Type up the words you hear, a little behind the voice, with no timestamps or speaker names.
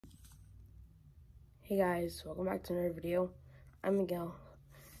Hey guys, welcome back to another video. I'm Miguel,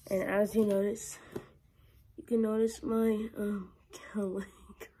 and as you can notice my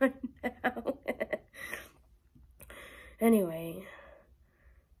link right now. Anyway,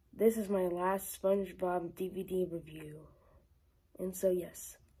 this is my last SpongeBob DVD review, and so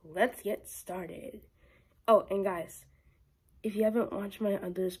yes, let's get started. Oh, and guys, if you haven't watched my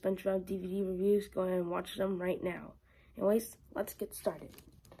other SpongeBob DVD reviews, go ahead and watch them right now. Anyways, let's get started.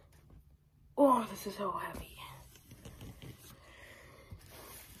 Oh, this is so heavy.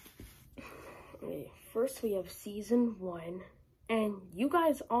 Okay, first we have season 1, and you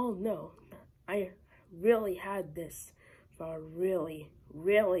guys all know I really had this for a really,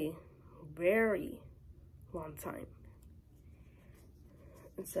 very long time.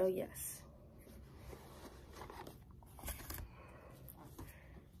 And so yes.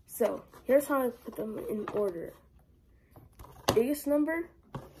 So here's how I put them in order. Biggest number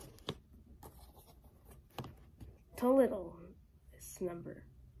to littlest number.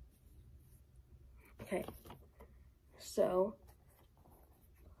 Okay, so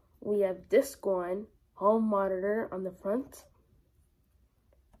we have disc 1, home monitor on the front,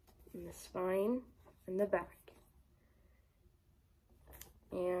 and the spine, and the back.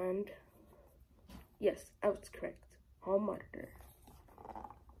 And yes, I was correct, home monitor.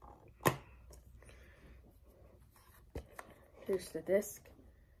 Here's the disc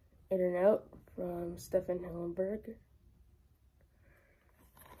and a note from Stephen Hillenburg.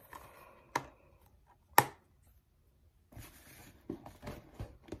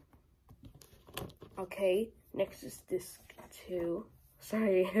 Okay, next is disc 2.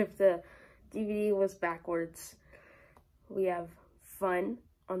 Sorry if the DVD was backwards. We have fun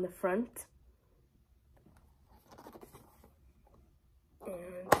on the front. And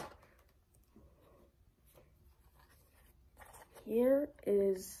here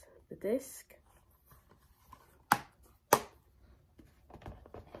is the disc.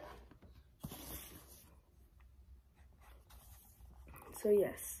 So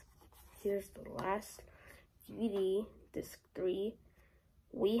yes, here's the last DVD, disc 3.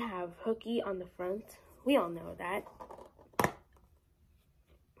 We have Hooky on the front. We all know that.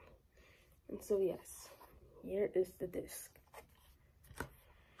 And so yes, here is the disc.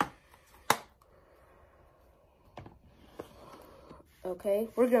 Okay,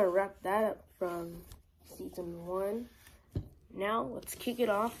 we're gonna wrap that up from season 1. Now let's kick it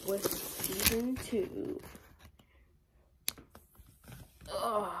off with season 2.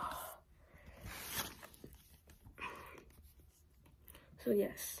 So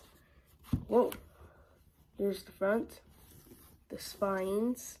yes, whoa, here's the front, the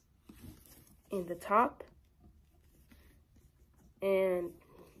spines, and the top, and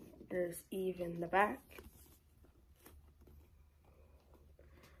there's even the back.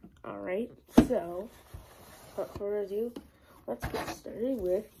 Alright, so, without further ado, let's get started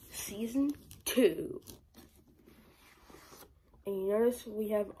with season 2. And you notice we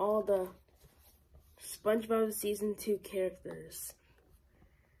have all the SpongeBob season 2 characters.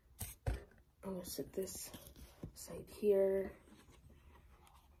 I'm gonna set this side here.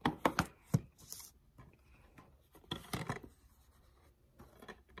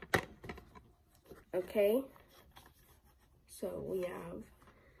 Okay, so we have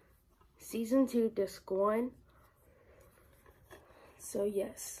season 2, disc 1. So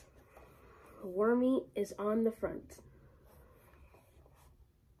yes, Wormy is on the front.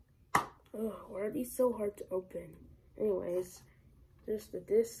 Ugh, why are these so hard to open? Anyways, there's the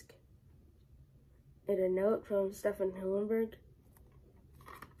disc and a note from Stephen Hillenburg.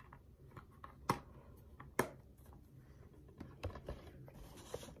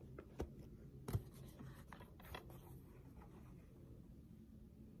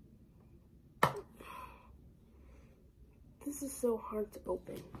 This is so hard to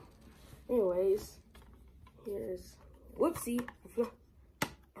open. Anyways, here's, whoopsie, I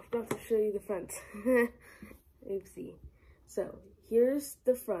forgot to show you the front. Oopsie. So, here's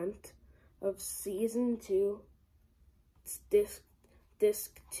the front of season 2, disc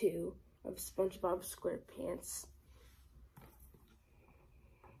 2 of SpongeBob SquarePants.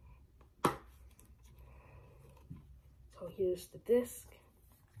 So here's the disc.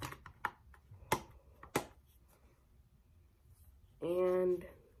 And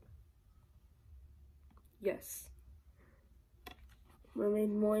yes,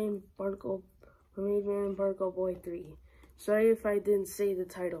 Mermaid Man and Barnacle Boy 3. Sorry if I didn't say the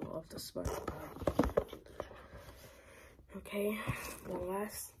title of the SpongeBob. Okay, the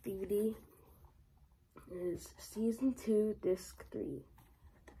last DVD is season 2, disc 3.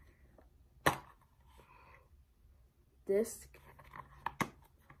 Disc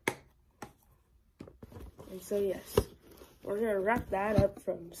And so yes, we're gonna wrap that up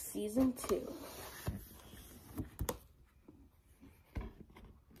from season 2.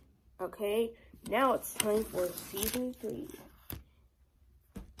 Okay, now it's time for season 3.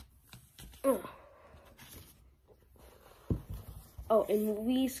 Oh, and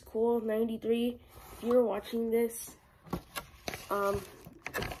Movie School 93, if you're watching this,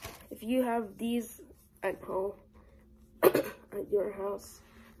 if you have these at home, at your house,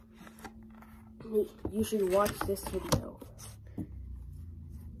 you should watch this video.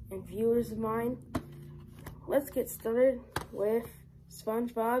 And viewers of mine, let's get started with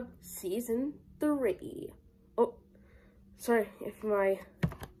SpongeBob Season 3. Oh, sorry if my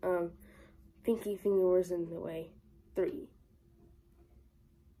pinky finger was in the way. 3.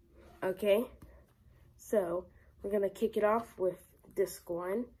 Okay, so we're gonna kick it off with Disc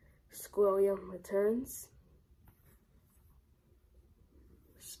 1, Squilliam Returns.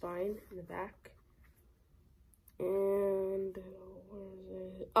 Spine in the back. And where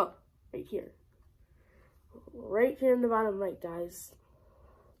is it? Oh, right here. Right here in the bottom right, guys.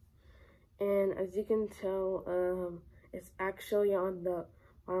 And as you can tell, it's actually on the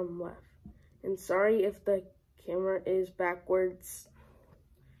bottom left. And sorry if the camera is backwards.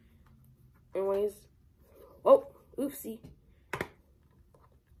 Anyways, oh, oopsie.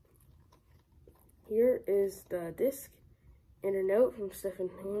 Here is the disc and a note from Stephen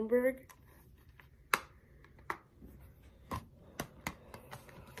Hillenberg.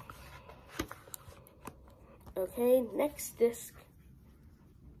 Okay, next disc.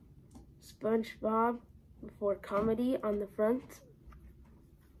 SpongeBob for comedy on the front.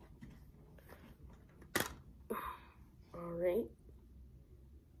 Alright.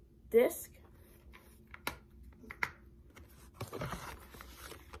 Disc.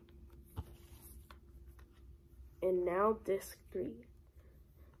 And now disc 3.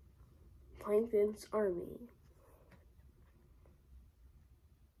 Plankton's Army.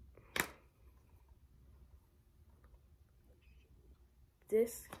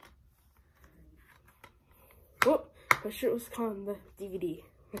 Disc. Oh, my shirt was caught on the DVD.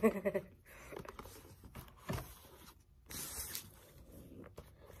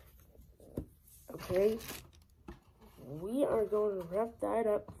 Okay. We are going to wrap that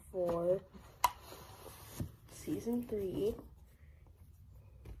up for season 3.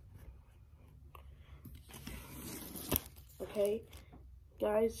 Okay,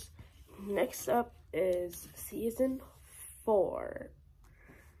 guys, next up is season 4.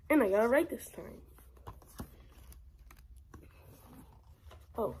 And I got it right this time.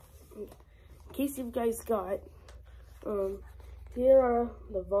 Oh, in case you guys got, here are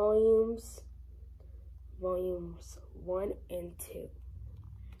the volumes 1 and 2.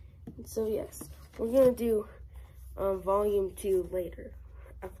 And so yes, we're gonna do volume 2 later,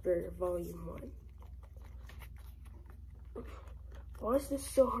 after volume 1. Why is this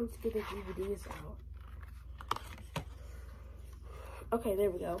so hard to get the DVDs out? Okay, there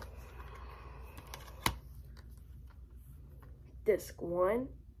we go. Disc 1.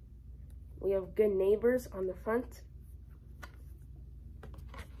 We have Good Neighbors on the front.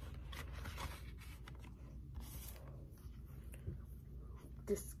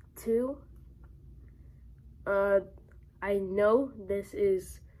 Disc 2. I know this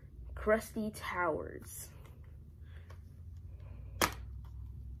is Krusty Towers.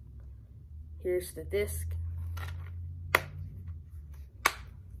 Here's the disc.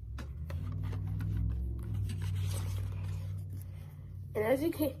 And as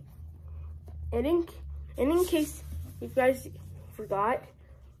you can, and in case you guys forgot,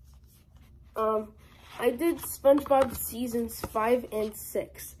 I did SpongeBob seasons 5 and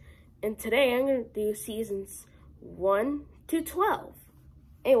 6, and today I'm gonna do seasons 1 to 12.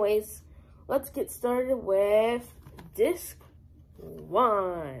 Anyways, let's get started with disc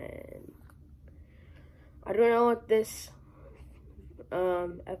 1. I don't know what this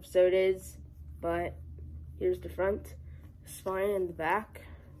episode is, but here's the front, spine, and the back.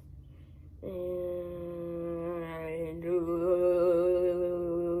 And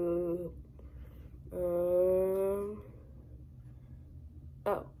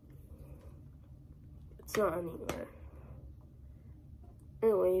oh, it's not anywhere.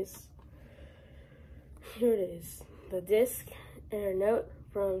 Anyways, here it is, the disc and a note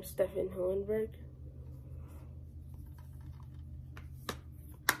from Stephen Hillenberg.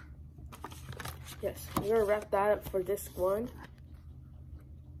 Yes, we're gonna wrap that up for disc 1.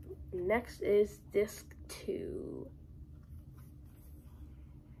 Next is disc 2.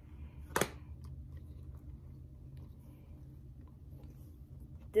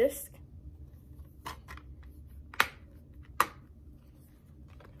 Disc.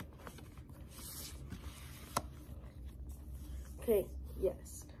 Okay,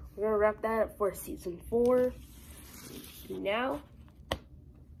 yes. We're gonna wrap that up for season 4. Now,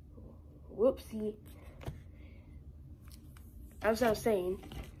 whoopsie. As I was saying,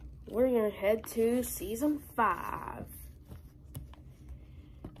 we're gonna head to season 5.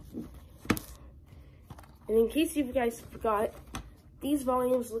 And in case you guys forgot, these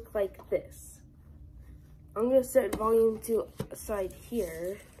volumes look like this. I'm gonna set volume 2 aside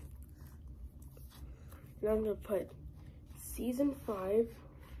here. And I'm gonna put season 5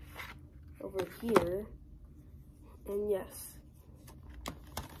 over here. And yes,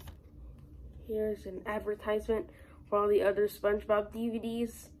 here's an advertisement for all the other SpongeBob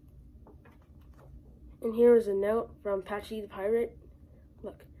DVDs. And here is a note from Patchy the Pirate.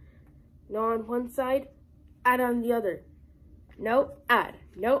 Look, no on one side, add on the other. No ad,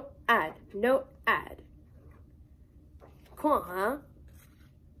 no ad, no ad. Cool, huh?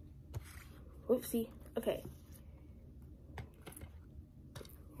 Whoopsie. Okay.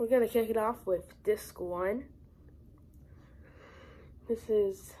 We're gonna kick it off with disc 1. This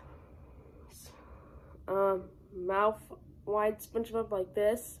is mouth wide SpongeBob like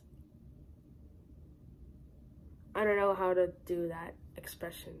this. I don't know how to do that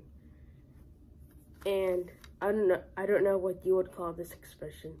expression. And I don't know what you would call this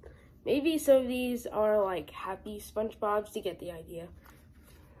expression. Maybe some of these are like happy SpongeBobs, to get the idea.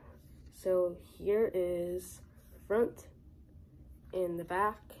 So here is the front and the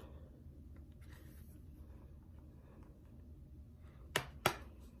back.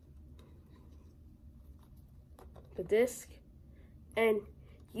 The disc. And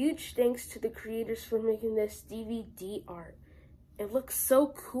huge thanks to the creators for making this DVD art. It looks so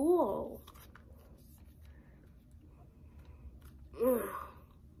cool.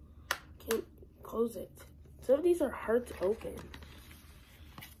 Can't close it. Some of these are hard to open.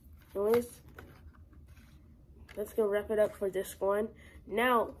 Anyways, that's gonna wrap it up for disc 1.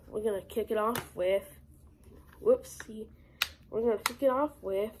 Now we're gonna kick it off with, whoopsie, we're gonna kick it off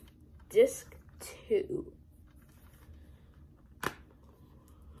with disc 2.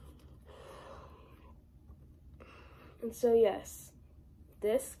 And so yes,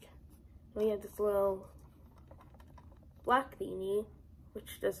 disc, we have this little black thingy,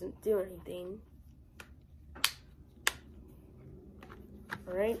 which doesn't do anything.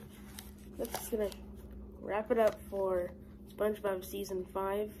 Alright, that's just gonna wrap it up for SpongeBob Season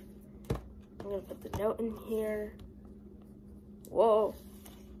 5. I'm gonna put the note in here. Whoa,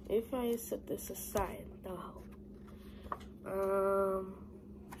 if I set this aside, that'll help.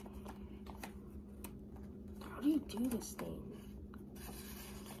 How do you do this thing?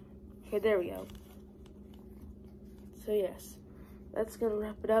 Okay, there we go. So yes, that's gonna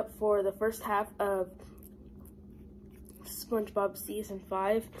wrap it up for the first half of SpongeBob Season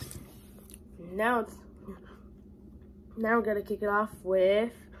 5. Now we're gonna kick it off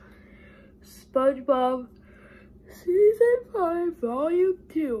with SpongeBob Season 5 Volume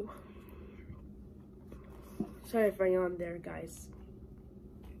 2. Sorry if I yawned there, guys.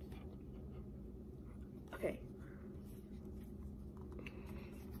 Okay.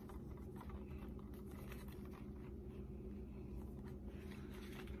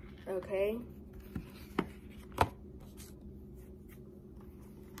 Okay.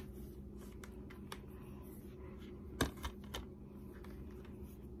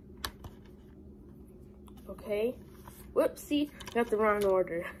 Okay. Whoopsie, got the wrong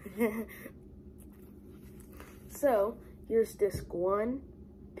order. So, here's disc 1,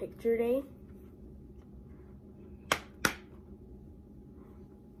 Picture Day.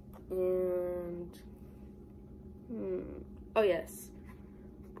 And, oh yes.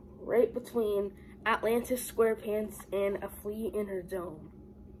 Right between Atlantis SquarePants and a flea in her dome.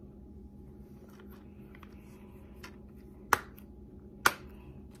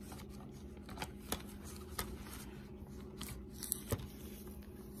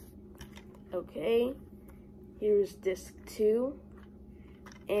 Okay, here's disc 2,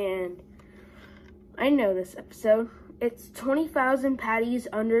 and I know this episode. It's 20,000 Patties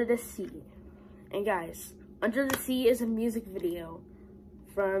Under the Sea. And guys, Under the Sea is a music video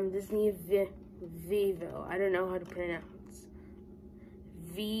from Disney Vivo. I don't know how to pronounce.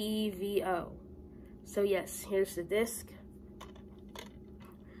 VVO. So yes, here's the disc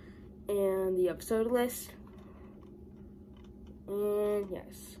and the episode list. And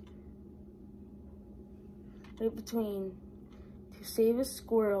yes, right between To Save a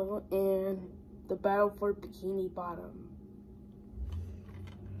Squirrel and The Battle for Bikini Bottom.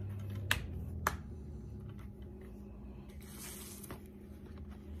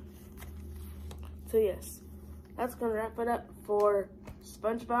 So yes, that's gonna wrap it up for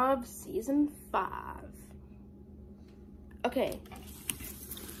SpongeBob Season 5. Okay.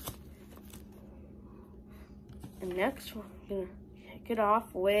 And next, we're gonna kick it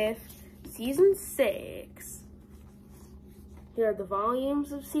off with season 6. Here are the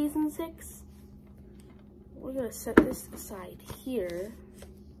volumes of season 6. We're gonna set this aside here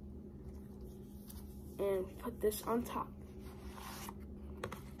and put this on top.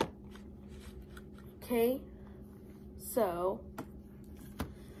 Okay, so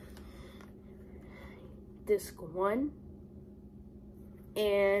disc 1,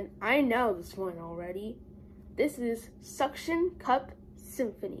 and I know this one already. This is Suction Cup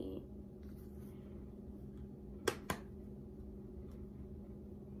Symphony.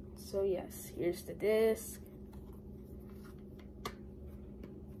 So yes, here's the disc.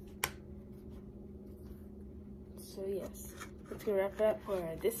 So yes, let's get wrap it up for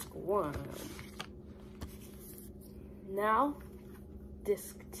disc 1. Now,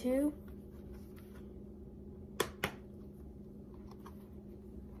 disc 2.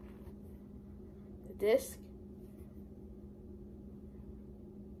 The disc.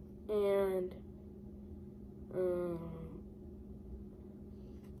 And,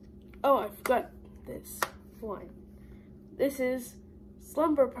 oh, I forgot this one. This is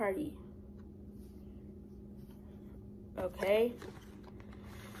Slumber Party. Okay.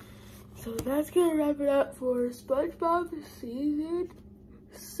 So that's gonna wrap it up for SpongeBob season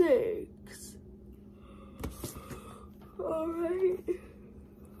 6. Alright.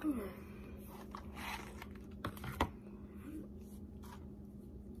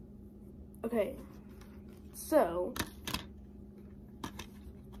 Okay, so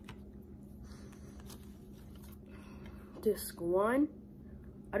disc 1,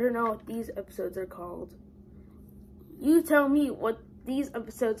 I don't know what these episodes are called. You tell me what these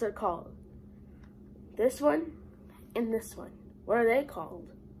episodes are called. This one and this one. What are they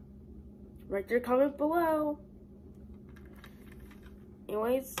called? Write your comment below.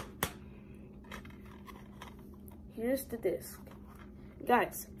 Anyways, here's the disc.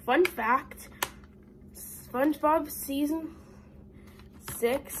 Guys, fun fact, SpongeBob season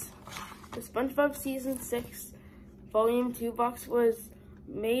 6, the SpongeBob season 6 volume 2 box was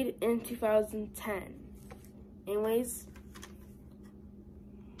made in 2010. Anyways,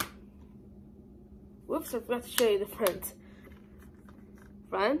 whoops, I forgot to show you the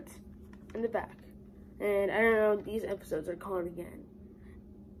front and the back. And I don't know what these episodes are called again.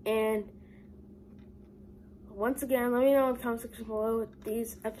 And once again, let me know in the comment section below what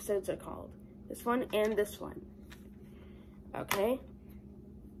these episodes are called. This one and this one. Okay?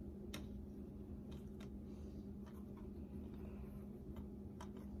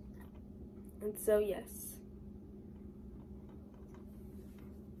 And so, yes.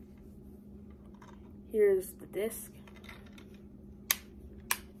 Here's the disc.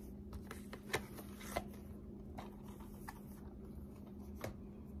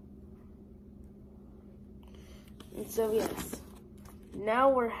 And so yes, now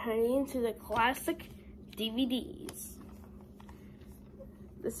we're heading to the classic DVDs.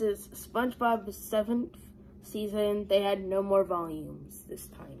 This is SpongeBob's 7th season. They had no more volumes this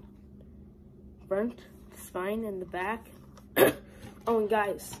time. Front, spine, and the back. Oh, and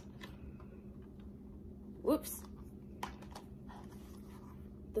guys. Whoops.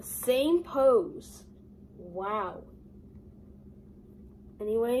 The same pose. Wow.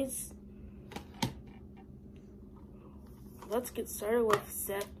 Anyways, let's get started with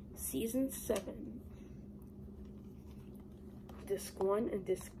season 7. Disc 1 and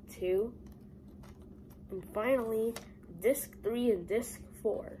disc 2. And finally, disc 3 and disc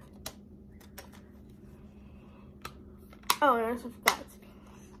 4. Oh, and I also forgot.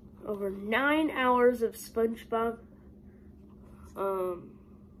 Over 9 hours of SpongeBob. Over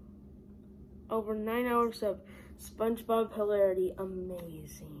 9 hours of SpongeBob hilarity.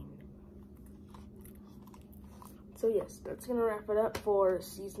 Amazing. So yes, that's gonna wrap it up for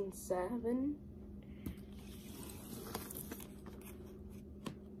season 7.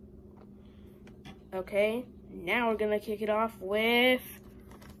 Okay, now we're gonna kick it off with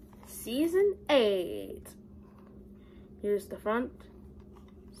season 8. Here's the front,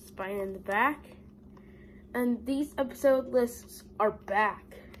 spine, and the back. And these episode lists are back.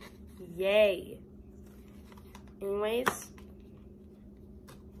 Yay. Anyways,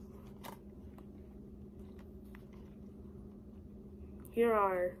 here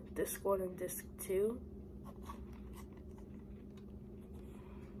are disc 1 and disc 2.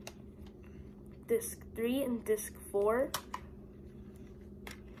 Disc 3 and disc 4.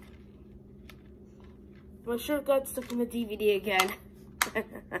 My shirt got stuck in the DVD again.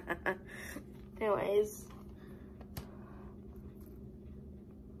 Anyways.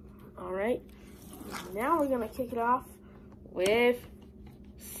 Alright. Now we're gonna kick it off with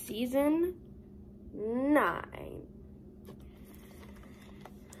season 9.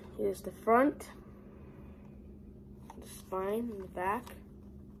 Here's the front, the spine, and the back.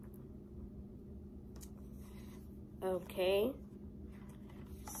 Okay,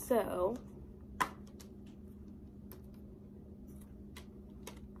 so,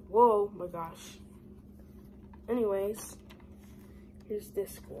 whoa, my gosh. Anyways, here's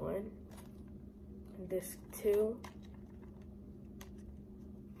disc 1, and disc 2,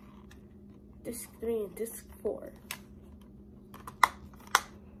 disc 3, and disc 4.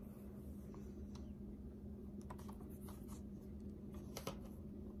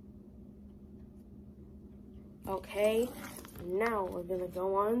 Okay, now we're gonna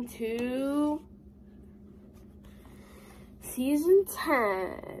go on to season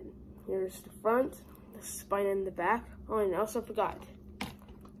 10. Here's the front, the spine, and the back. Oh, and I also forgot. I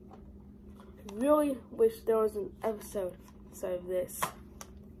really wish there was an episode inside of this,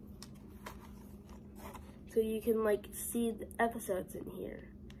 so you can like see the episodes in here.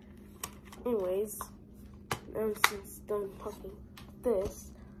 Anyways, now since done talking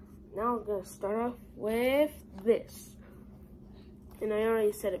this, now we're gonna start off with this. And I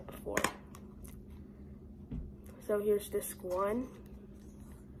already said it before. So here's disc 1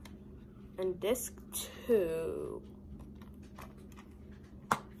 and disc 2.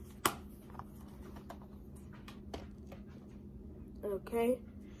 Okay.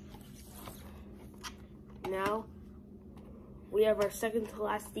 Now we have our second to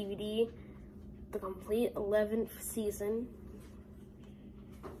last DVD, the complete 11th season.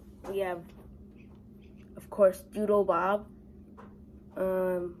 We have, of course, Doodle Bob.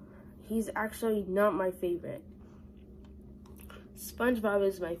 He's actually not my favorite. SpongeBob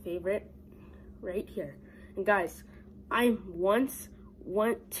is my favorite, right here. And guys, I once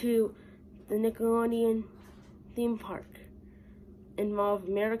went to the Nickelodeon theme park in Mall of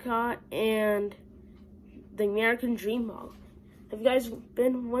America and the American Dream Mall. Have you guys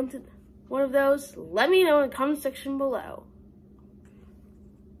been one of those? Let me know in the comment section below.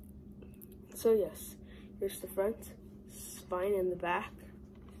 So yes, here's the front, spine, and the back.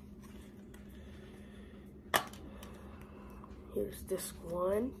 Here's disc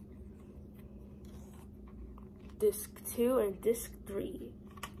 1, disc 2, and disc 3.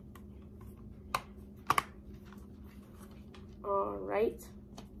 Alright.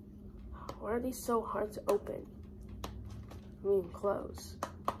 Why are these so hard to open? I mean, close.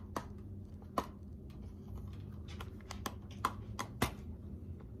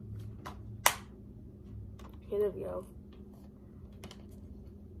 Okay, there we go.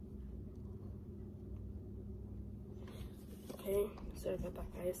 Okay, sorry about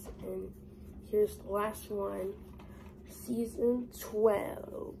that, guys. And here's the last one, season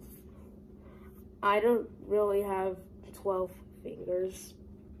 12. I don't really have 12 fingers,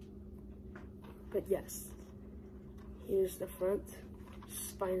 but yes. Here's the front,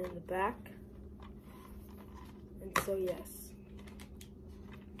 spine, and the back. And so yes,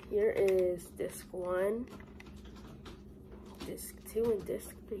 here is disc 1, disc 2, and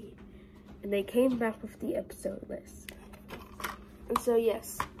disc 3. And they came back with the episode list. And so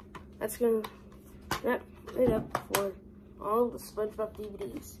yes, that's gonna wrap it up for all the SpongeBob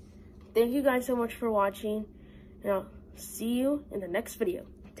DVDs. Thank you guys so much for watching, and I'll see you in the next video.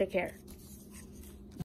 Take care.